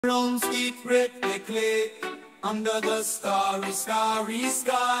Drums beat rhythmically under the starry, starry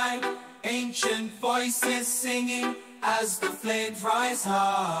sky. Ancient voices singing as the flames rise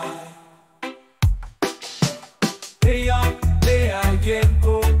high. Heya Heya,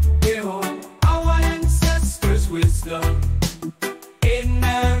 Yeho Yeho, our ancestors' wisdom.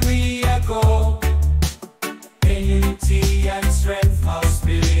 Enriched, unity and strength, our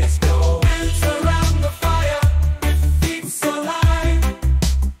spirits go. Dance around the fire with feet so light.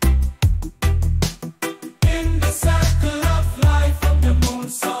 In the circle of life, from the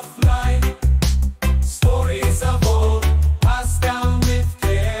moon's soft light. Stories of old passed down with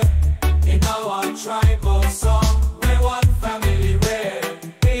care in our tribal song. We're one family rare.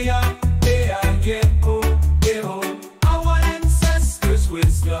 Heya Heya, Yeho Yeho, our ancestors'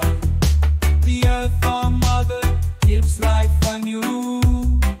 wisdom. The earth, our mother, gives life anew.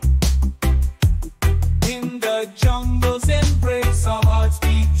 In the jungle's embrace, our hearts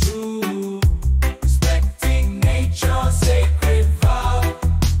beat true. Respecting nature's sacred vow,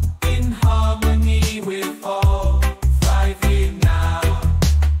 in harmony with all, thriving now.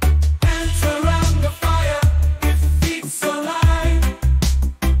 Dance around the fire with feet so light.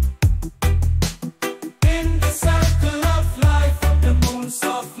 In the circle of life, of the moon's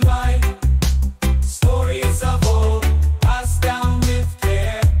soft light. Stories of old passed down with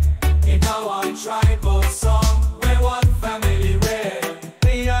care in our tribal song. We're one family rare.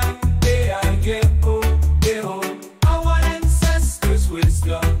 Heya Heya, Yeho Yeho, our ancestors'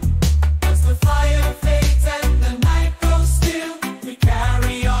 wisdom. As the fire fades and the night grows still, we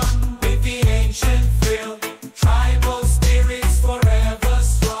carry on with the ancient thrill. Tribal spirits forever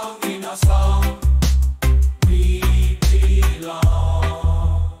strong in our song. We belong.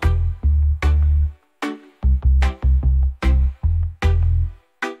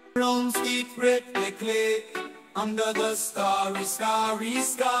 Drums beat rhythmically under the starry, starry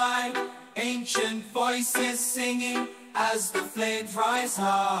sky. Ancient voices singing as the flames rise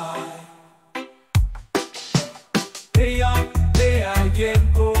high. Heya Heya,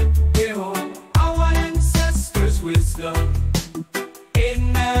 Yeho Yeho, our ancestors' wisdom.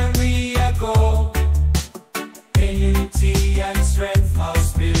 Enriched, unity and strength, our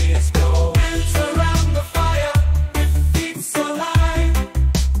spirits go. Dance around the fire with feet so light.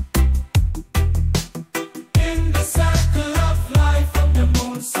 In the circle of life, from the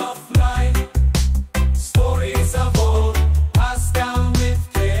moon's soft light. Stories of old passed down with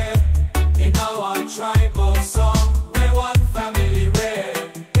care in our tribal song. We're one family rare.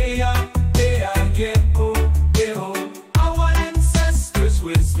 Heya Heya, Yeho Yeho, our ancestors'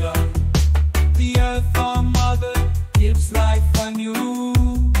 wisdom. The earth, our mother, gives life anew.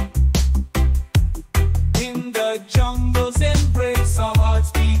 In the jungle's embrace, our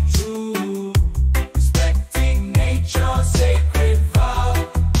hearts beat true. Respecting nature's sacred vow,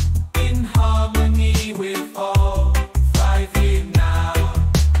 in harmony with all, thriving now.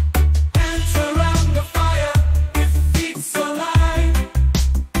 Dance around the fire with feet so light.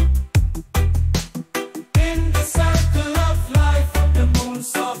 In the circle of life, of the moon's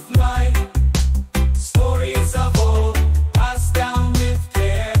soft light. Stories of old passed down with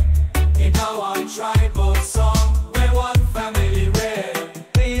care in our tribal song. We're one family rare.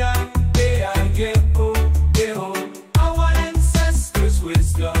 Heya Heya, Yeho Yeho, our ancestors'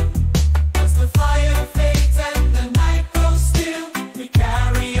 wisdom. As the fire fades and the night grows still, we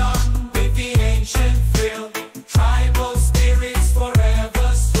carry on with the ancient thrill. Tribal spirits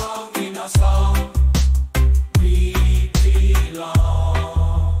forever strong in our song. We belong.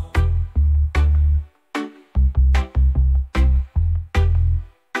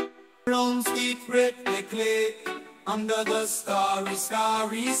 Drums beat rhythmically under the starry,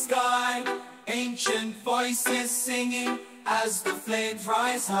 starry sky. Ancient voices singing as the flames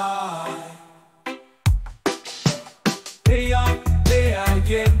rise high. Heya Heya,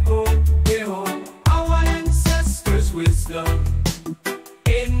 Yeho Yeho, our ancestors' wisdom.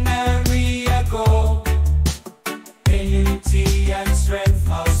 Enriched,